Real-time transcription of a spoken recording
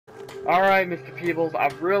Alright, Mr. Peebles,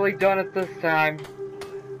 I've really done it this time.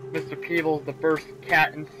 Mr. Peebles, the first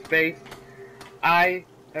cat in space. I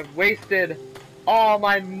have wasted all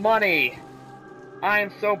my money. I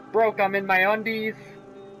am so broke I'm in my undies.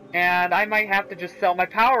 And I might have to just sell my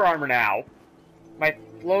power armor now. My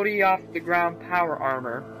floaty off the ground power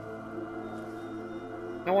armor.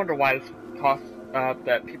 No wonder why this costs,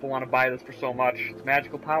 that people want to buy this for so much. It's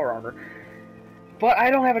magical power armor. But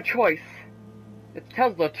I don't have a choice. It's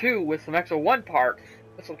Tesla too, with some extra 1 parts.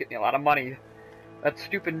 This will get me a lot of money. That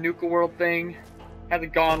stupid Nuka World thing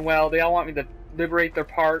hasn't gone well. They all want me to liberate their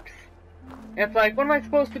parks. And it's like, what am I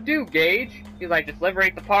supposed to do, Gage? He's like, just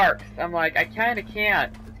liberate the parks. I'm like, I kinda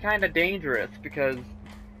can't. It's kinda dangerous, because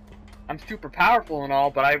I'm super powerful and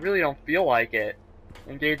all, but I really don't feel like it.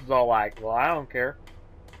 And Gage is all like, well, I don't care.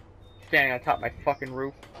 Standing on top of my fucking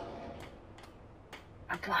roof.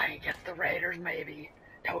 I'm flying against the Raiders, maybe.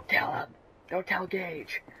 Don't tell him. Don't tell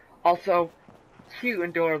Gage. Also, cute and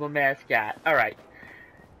adorable mascot. Alright.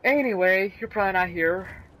 Anyway, you're probably not here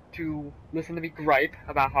to listen to me gripe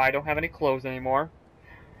about how I don't have any clothes anymore.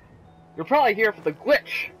 You're probably here for the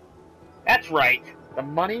glitch. That's right. The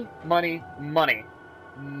money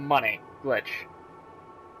glitch.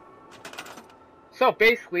 So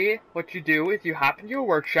basically, what you do is you hop into your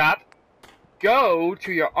workshop, go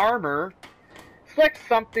to your armor, select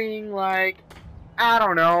something like, I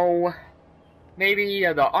don't know, maybe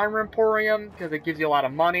the Armor Emporium, because it gives you a lot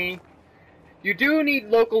of money. You do need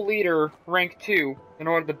Local Leader rank 2 in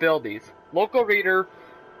order to build these. Local Leader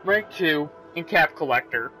rank 2 and Cap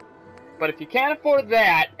Collector. But if you can't afford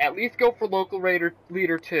that, at least go for Local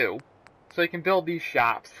Leader 2, so you can build these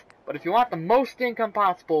shops. But if you want the most income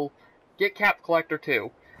possible, get Cap Collector 2.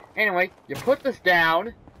 Anyway, you put this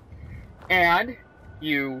down, and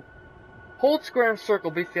you hold square and circle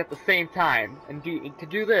basically at the same time. And to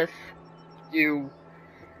do this, you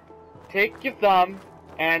take your thumb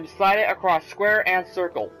and slide it across square and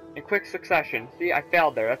circle in quick succession. See, I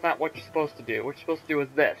failed there. That's not what you're supposed to do. What you're supposed to do is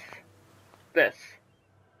this. This.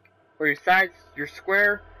 Where you slide your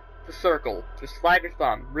square to circle. Just slide your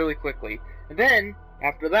thumb really quickly. And then,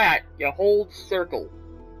 after that, you hold circle.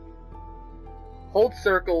 Hold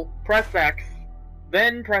circle, press X,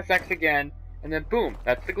 then press X again, and then boom,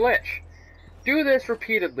 that's the glitch. Do this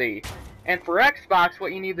repeatedly. And for Xbox,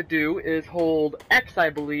 what you need to do is hold X,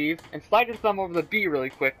 I believe, and slide your thumb over the B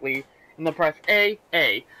really quickly, and then press A.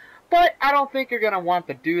 But I don't think you're going to want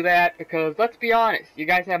to do that, because let's be honest, you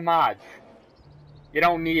guys have mods. You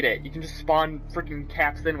don't need it. You can just spawn freaking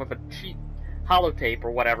caps in with a cheap holotape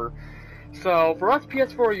or whatever. So, for us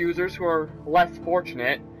PS4 users who are less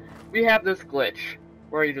fortunate, we have this glitch,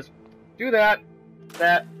 where you just do that,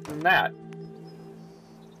 and that.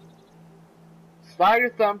 Slide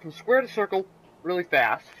your thumb from square to circle really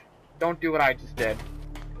fast. Don't do what I just did.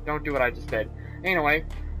 Don't do what I just did. Anyway,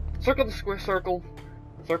 circle to square, circle,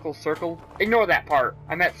 circle. Ignore that part.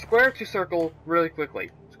 I meant square to circle really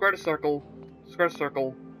quickly. Square to circle, square to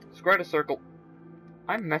circle, square to circle.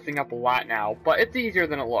 I'm messing up a lot now, but it's easier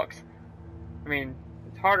than it looks. I mean,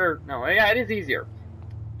 it's harder. No, yeah, it is easier.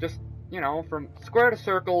 Just, you know, from square to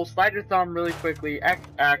circle, slide your thumb really quickly,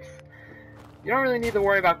 X. You don't really need to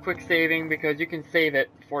worry about quick saving, because you can save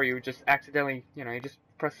it before you just accidentally, you know, you just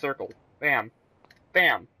press circle. Bam.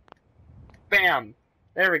 Bam. Bam.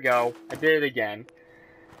 There we go. I did it again.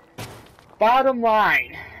 Bottom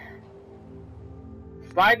line.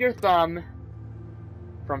 Slide your thumb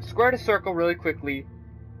from square to circle really quickly,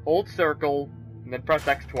 hold circle, and then press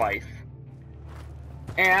X twice.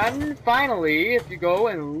 And finally, if you go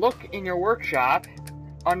and look in your workshop,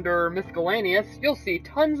 under miscellaneous, you'll see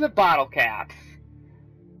tons of bottle caps.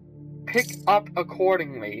 Pick up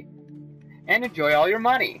accordingly, and enjoy all your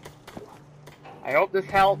money. I hope this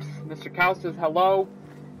helps. Mr. Cow says hello,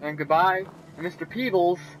 and goodbye. And Mr.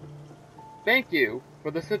 Peebles, thank you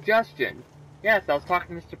for the suggestion. Yes, I was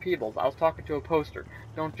talking to Mr. Peebles. I was talking to a poster.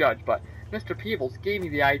 Don't judge, but Mr. Peebles gave me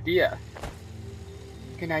the idea.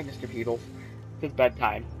 Good night, Mr. Peebles. It's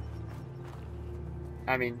bedtime.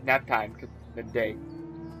 I mean, nap time, because it's midday.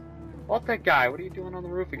 What's that guy? What are you doing on the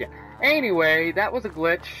roof again? Anyway, that was a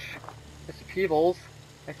glitch. Mr. Peebles,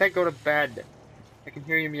 I said go to bed. I can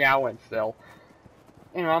hear you meowing still.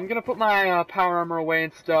 You know, I'm gonna put my power armor away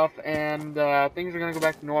and stuff, and things are gonna go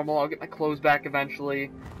back to normal. I'll get my clothes back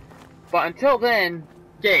eventually. But until then,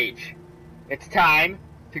 Gage, it's time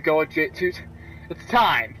to go it's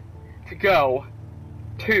time to go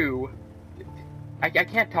to... I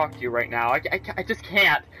can't talk to you right now. I just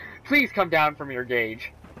can't. Please come down from your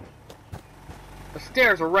Gage. The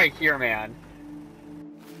stairs are right here, man.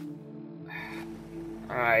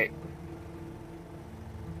 Alright.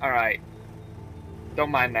 Alright.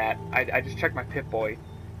 Don't mind that. I just checked my Pip-Boy.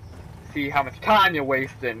 See how much time you're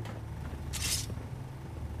wasting.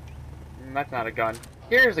 That's not a gun.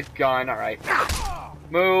 Here's a gun, alright.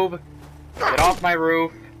 Move. Get off my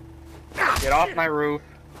roof. Get off my roof.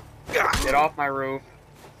 Get off my roof.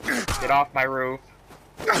 Get off my roof.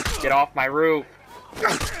 Get off my roof.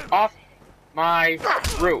 Off my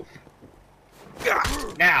roof.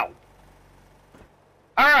 Now.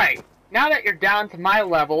 Alright. Now that you're down to my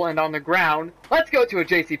level and on the ground, let's go to a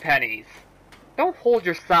JCPenney's. Don't hold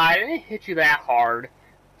your side. I didn't hit you that hard.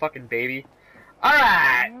 Fucking baby.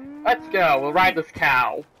 Alright. Let's go. We'll ride this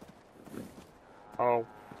cow. Oh.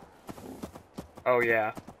 Oh,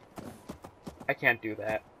 yeah. I can't do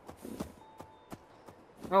that.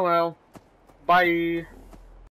 Oh well. Bye.